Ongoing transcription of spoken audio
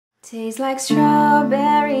Tastes like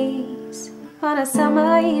strawberries on a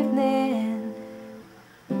summer evening,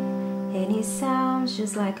 and it sounds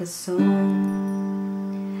just like a song.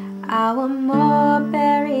 I want more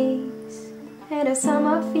berries and a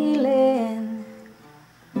summer feeling.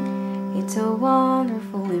 It's so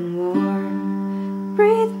wonderful and warm.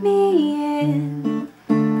 Breathe me in,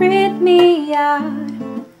 breathe me out.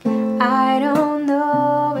 I don't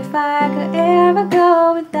know if I could ever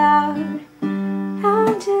go without.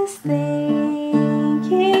 I'm just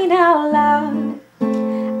thinking out loud.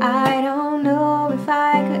 I don't know if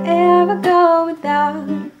I could ever go without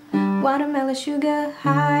watermelon sugar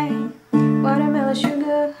high, watermelon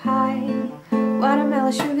sugar high,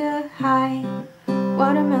 watermelon sugar high,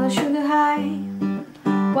 watermelon sugar high,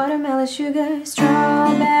 watermelon sugar,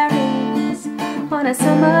 strawberries on a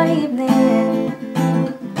summer evening.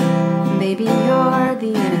 Baby, you're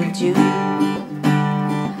the end of June.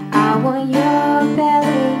 I want your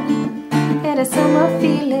belly and a summer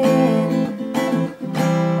feeling,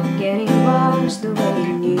 getting washed away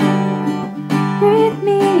in you. Breathe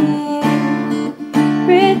me in,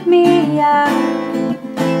 breathe me out.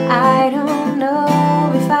 I don't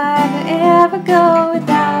know if I could ever go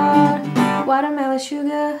without watermelon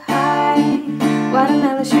sugar high,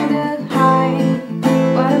 watermelon sugar high,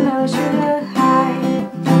 watermelon sugar high,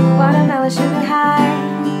 watermelon sugar high,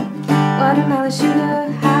 watermelon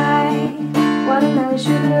sugar high, watermelon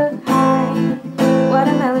sugar high,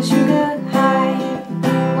 watermelon sugar high,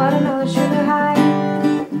 watermelon sugar high.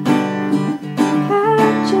 I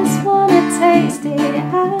just wanna taste it,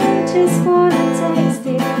 I just wanna taste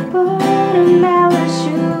it, watermelon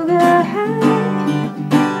sugar high.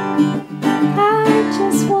 I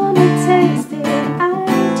just wanna taste it, I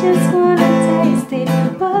just wanna taste it,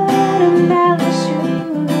 watermelon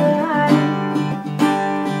sugar high.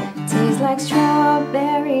 Tastes like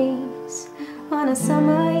strawberries on a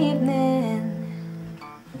summer evening,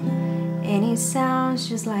 and it sounds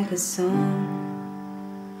just like a song.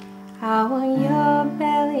 I want your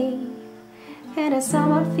belly and a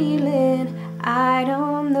summer feeling. I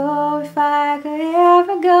don't know if I could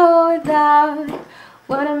ever go without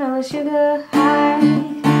watermelon sugar high,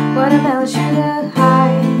 watermelon sugar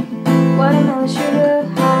high, watermelon sugar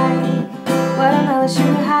high, watermelon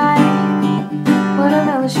sugar high,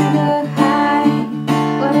 watermelon sugar high,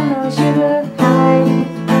 watermelon sugar high,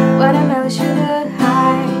 watermelon sugar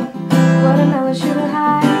high, watermelon sugar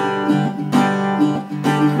high.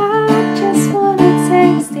 I just wanna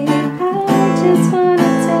taste it, I just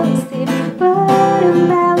wanna taste it,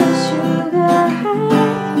 watermelon sugar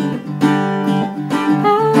high.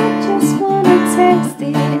 I just wanna taste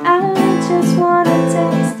it,